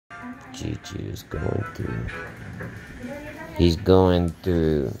Juju's he's going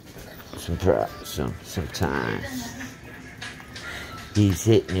through sometimes. He's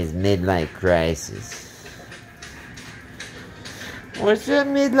hitting his midlife crisis. What's up,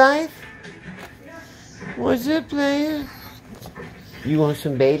 midlife? What's up, player? You want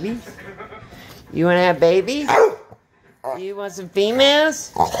some babies? You want to have babies? You want some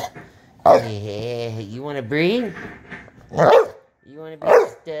females? Yeah, you want to breed? You want to be a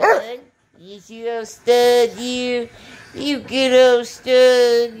stud? Yes, you old stud, you. You good old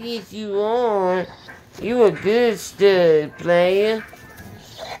stud. Yes, you are. You a good stud, player.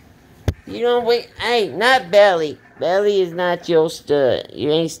 You don't wait. Hey, not Belly. Belly is not your stud.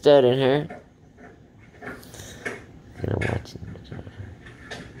 You ain't studding her. I'm watching.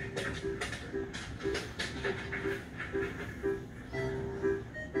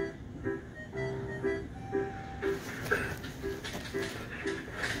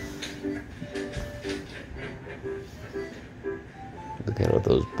 Look at all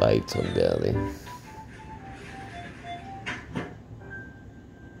those bites on Belly.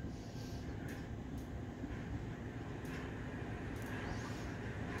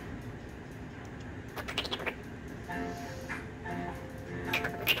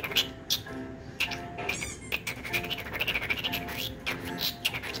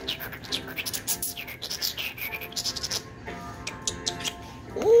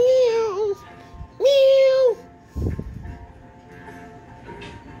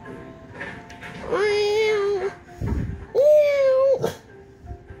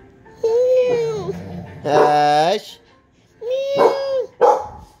 Hush.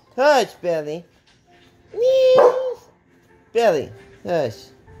 Meow. Hush, Belly. Meow. Belly, hush.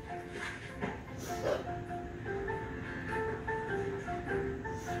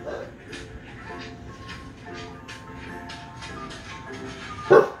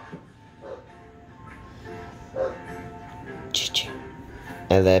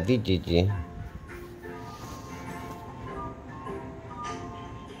 I love you, Gigi.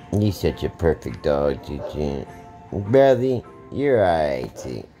 You're such a perfect dog, Gigi. Belly, you're alright,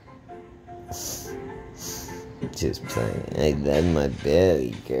 too. Just playing. I love my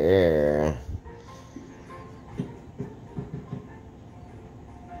belly, girl.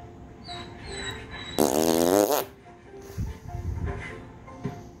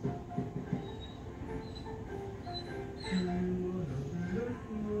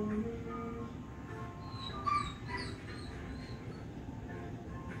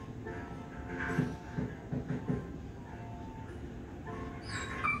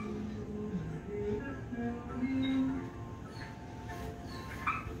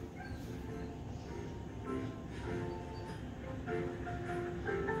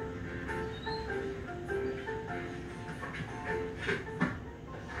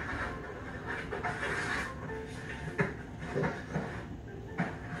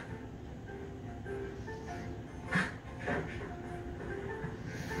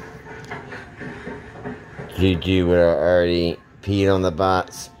 Juju would have already peed on the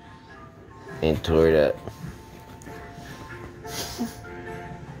box and tore it up.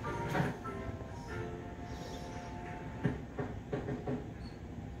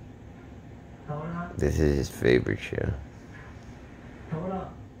 This is his favorite show.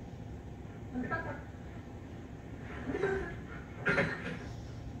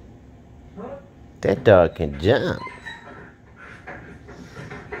 That dog can jump.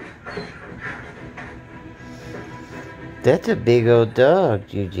 That's a big old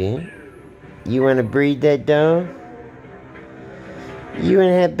dog, Eugene. You want to breed that dog? You want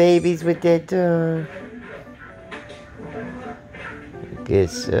to have babies with that dog? I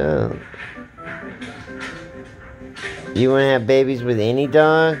guess so. You want to have babies with any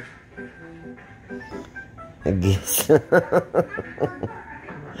dog? I guess so.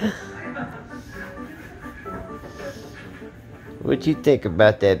 What you think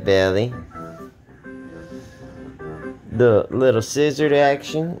about that, Belly? The little scissored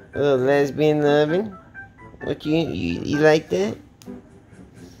action, a little lesbian loving. What you like that?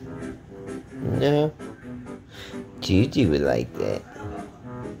 No? Juju would like that.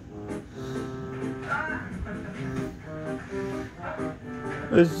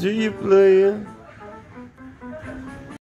 I see you playing.